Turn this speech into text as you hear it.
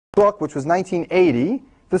book, which was 1980,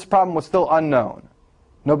 this problem was still unknown.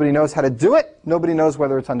 Nobody knows how to do it. Nobody knows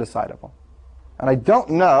whether it's undecidable. And I don't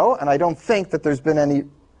know, and I don't think that there's been any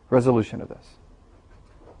resolution of this.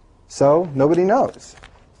 So nobody knows.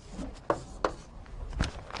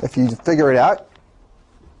 If you figure it out,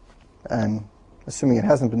 and assuming it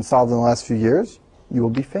hasn't been solved in the last few years, you will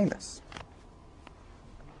be famous.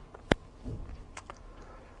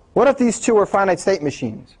 What if these two are finite state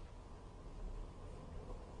machines?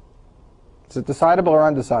 Is it decidable or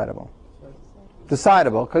undecidable?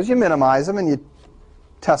 Decidable, because you minimize them and you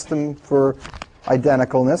test them for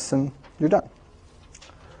identicalness and you're done.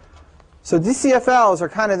 So DCFLs are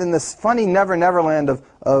kind of in this funny never-never land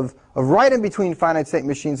of right in between finite state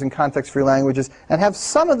machines and context-free languages, and have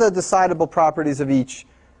some of the decidable properties of each.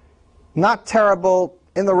 Not terrible,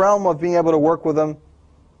 in the realm of being able to work with them,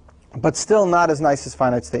 but still not as nice as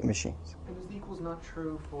finite state machines. And is the equals not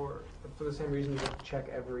true for the same reason you have to check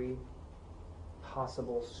every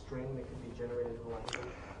possible string that could be generated in the language?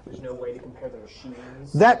 There's no way to compare the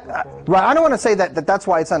machines? Right, I don't want to say that's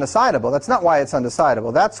why it's undecidable. That's not why it's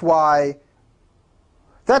undecidable.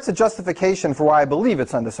 That's a justification for why I believe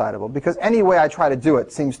it's undecidable, because any way I try to do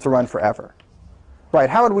it seems to run forever. Right,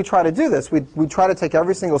 how would we try to do this? We'd try to take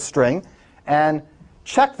every single string and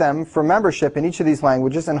check them for membership in each of these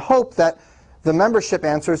languages and hope that the membership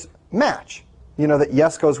answers match. You know, that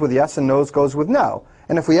yes goes with yes and no goes with no.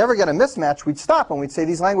 And if we ever get a mismatch, we'd stop and we'd say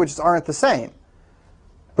these languages aren't the same.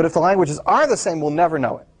 But if the languages are the same, we'll never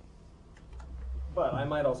know it. But I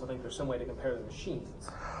might also think there's some way to compare the machines.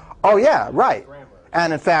 Oh yeah, right.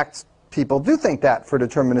 And in fact, people do think that for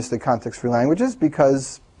deterministic context-free languages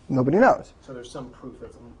because nobody knows. So there's some proof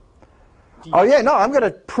that's... Oh yeah, no, I'm going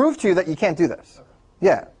to prove to you that you can't do this. Okay.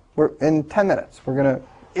 Yeah, we're in 10 minutes. We're going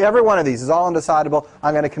to... Every one of these is all undecidable.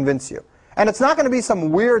 I'm going to convince you. And it's not going to be some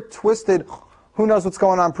weird, twisted, who knows what's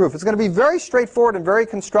going on proof. It's going to be very straightforward and very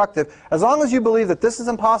constructive. As long as you believe that this is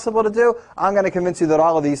impossible to do, I'm going to convince you that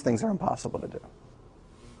all of these things are impossible to do.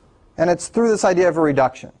 And it's through this idea of a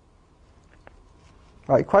reduction.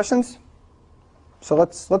 All right, questions? So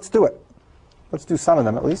let's do it. Let's do some of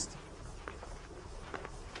them at least.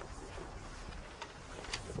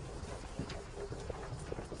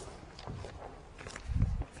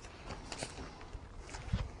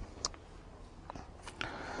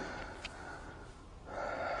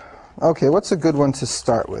 Okay, what's a good one to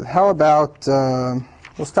start with? How about,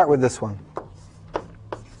 we'll start with this one.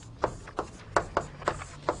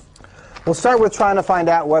 We'll start with trying to find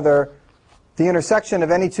out whether the intersection of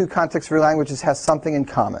any two context-free languages has something in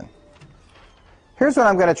common. Here's what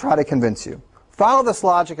I'm going to try to convince you. Follow this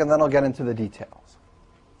logic and then I'll get into the details.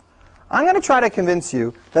 I'm going to try to convince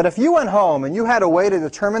you that if you went home and you had a way to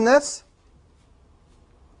determine this,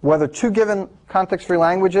 whether two given context-free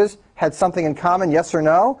languages had something in common, yes or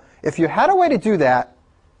no, if you had a way to do that,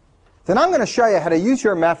 then I'm going to show you how to use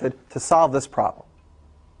your method to solve this problem.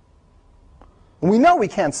 And we know we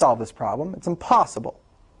can't solve this problem. It's impossible.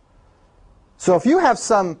 So if you have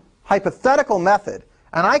some hypothetical method,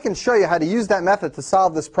 and I can show you how to use that method to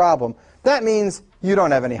solve this problem, that means you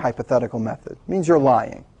don't have any hypothetical method. It means you're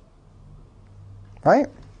lying. Right?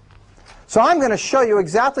 So I'm going to show you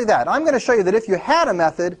exactly that. I'm going to show you that if you had a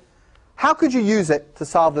method, how could you use it to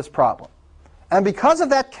solve this problem? And because of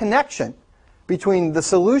that connection between the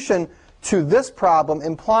solution to this problem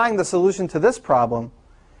implying the solution to this problem,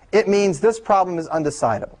 it means this problem is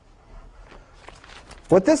undecidable.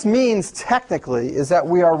 What this means technically is that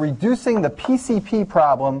we are reducing the PCP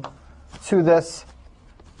problem to this,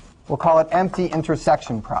 we'll call it empty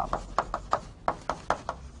intersection problem.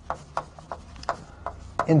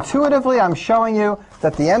 Intuitively, I'm showing you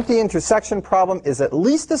that the empty intersection problem is at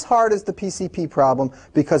least as hard as the PCP problem,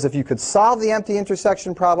 because if you could solve the empty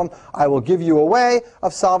intersection problem, I will give you a way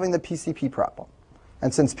of solving the PCP problem.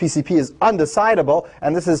 And since PCP is undecidable,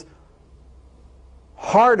 and this is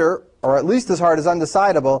harder, or at least as hard as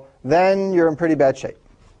undecidable, then you're in pretty bad shape.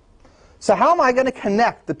 So how am I going to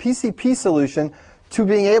connect the PCP solution to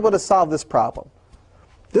being able to solve this problem?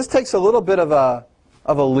 This takes a little bit of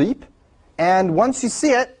a leap. And once you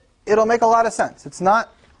see it, it'll make a lot of sense. It's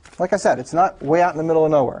not, like I said, it's not way out in the middle of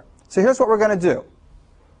nowhere. So here's what we're going to do.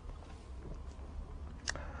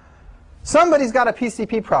 Somebody's got a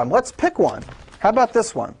PCP problem. Let's pick one. How about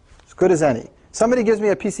this one? As good as any. Somebody gives me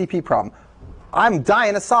a PCP problem. I'm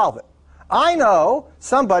dying to solve it. I know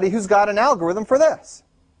somebody who's got an algorithm for this.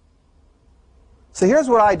 So here's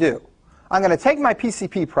what I do. I'm going to take my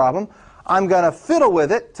PCP problem. I'm going to fiddle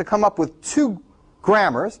with it to come up with two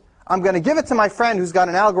grammars. I'm going to give it to my friend who's got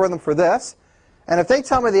an algorithm for this. And if they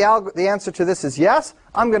tell me the answer to this is yes,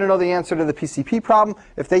 I'm going to know the answer to the PCP problem.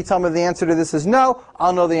 If they tell me the answer to this is no,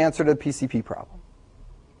 I'll know the answer to the PCP problem.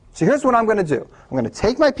 So here's what I'm going to do. I'm going to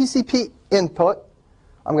take my PCP input,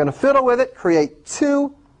 I'm going to fiddle with it, create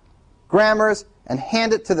 2 grammars, and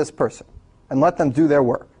hand it to this person, and let them do their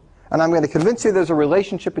work. And I'm going to convince you there's a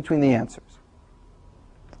relationship between the answers.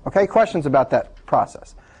 Okay, questions about that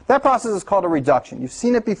process? That process is called a reduction. You've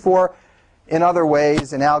seen it before in other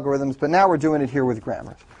ways, in algorithms, but now we're doing it here with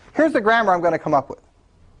grammars. Here's the grammar I'm going to come up with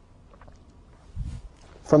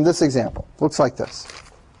from this example. Looks like this.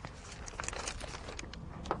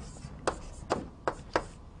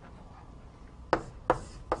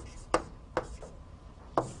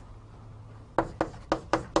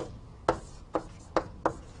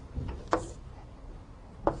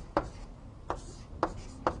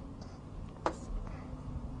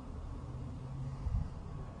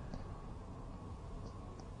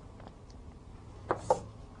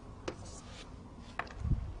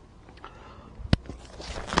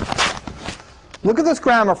 Look at this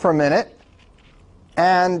grammar for a minute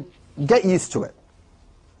and get used to it.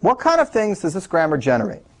 What kind of things does this grammar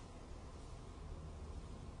generate?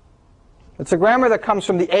 It's a grammar that comes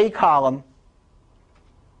from the A column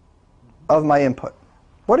of my input.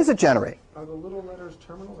 What does it generate? Are the little letters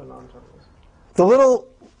terminals or non-terminals?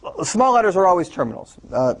 The small letters are always terminals.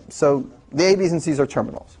 So the A, B's, and C's are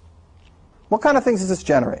terminals. What kind of things does this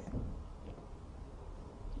generate?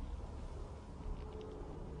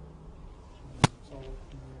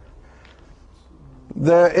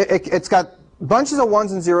 It's got bunches of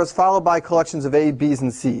 1s and 0s followed by collections of A, B's,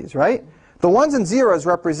 and C's, right? The 1s and 0s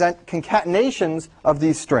represent concatenations of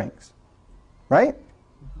these strings, right?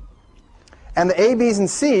 And the A, B's, and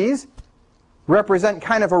C's represent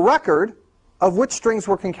kind of a record of which strings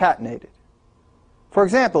were concatenated. For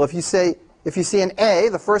example, if you see an A,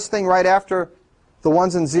 the first thing right after the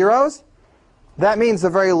 1s and 0s, that means the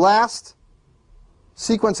very last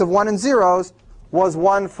sequence of 1 and 0s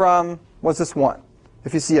was this 1.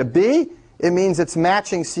 If you see a B, it means its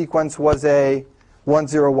matching sequence was a 1,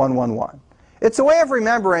 0, 1, 1, 1. It's a way of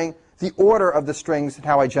remembering the order of the strings and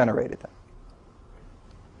how I generated them.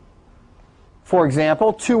 For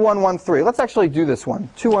example, 2, 1, 1, 3. Let's actually do this one.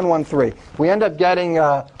 2, 1, 1, 3. We end up getting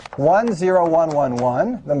 1, 0, 1, 1,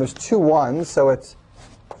 1. Then there's 2 1s, so it's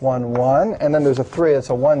 1, 1. And then there's a 3, it's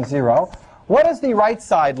a 1, 0. What does the right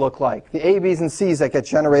side look like? The A, B's, and C's that get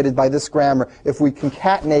generated by this grammar if we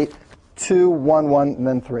concatenate 2, 1, 1, and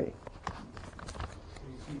then 3.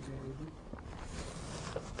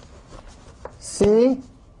 C,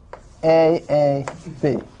 A,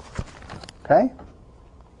 B. Okay?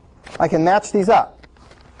 I can match these up.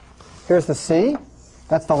 Here's the C.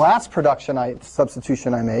 That's the last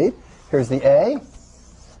substitution I made. Here's the A.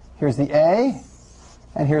 Here's the A.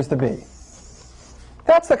 And here's the B.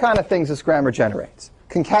 That's the kind of things this grammar generates.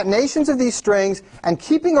 Concatenations of these strings and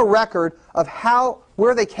keeping a record of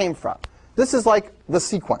where they came from. This is like the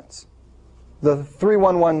sequence. The 3,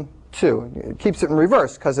 1, 1, 2. It keeps it in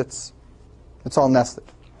reverse because it's all nested.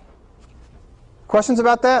 Questions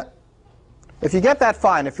about that? If you get that,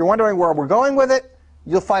 fine. If you're wondering where we're going with it,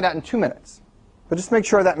 you'll find out in 2 minutes. But just make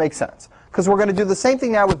sure that makes sense. Because we're going to do the same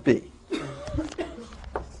thing now with B.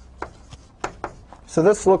 So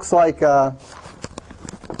this looks like 1,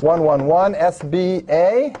 1, 1,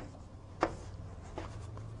 SBA.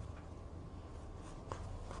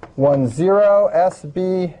 1, 0,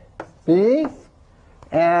 SBB.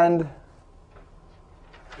 And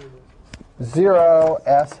 0,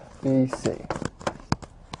 SBC.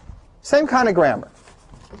 Same kind of grammar.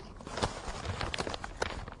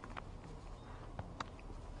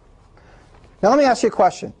 Now let me ask you a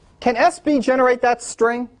question. Can SB generate that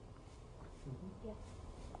string? Yes.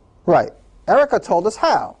 Right. Erica told us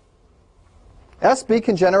how. SB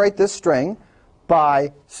can generate this string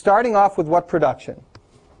by starting off with what production?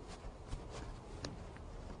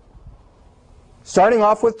 Starting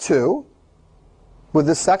off with 2, with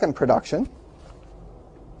this second production,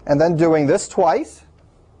 and then doing this twice,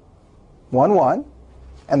 1, 1,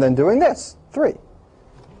 and then doing this, 3.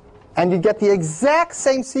 And you get the exact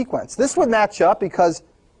same sequence. This would match up because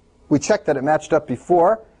we checked that it matched up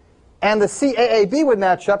before. And the CAAB would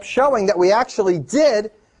match up, showing that we actually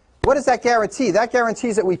did. What does that guarantee? That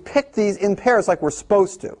guarantees that we picked these in pairs like we're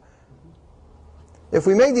supposed to. If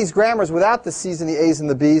we made these grammars without the C's and the A's and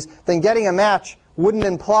the B's, then getting a match wouldn't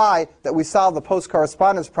imply that we solved the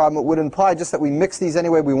post-correspondence problem. It would imply just that we mixed these any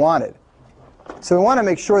way we wanted. So we want to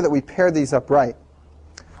make sure that we pair these up right.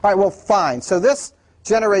 All right, well, fine. So this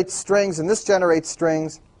generates strings, and this generates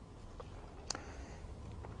strings.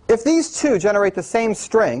 If these two generate the same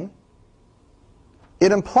string,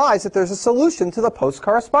 it implies that there's a solution to the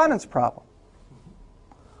post-correspondence problem.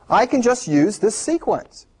 I can just use this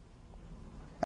sequence.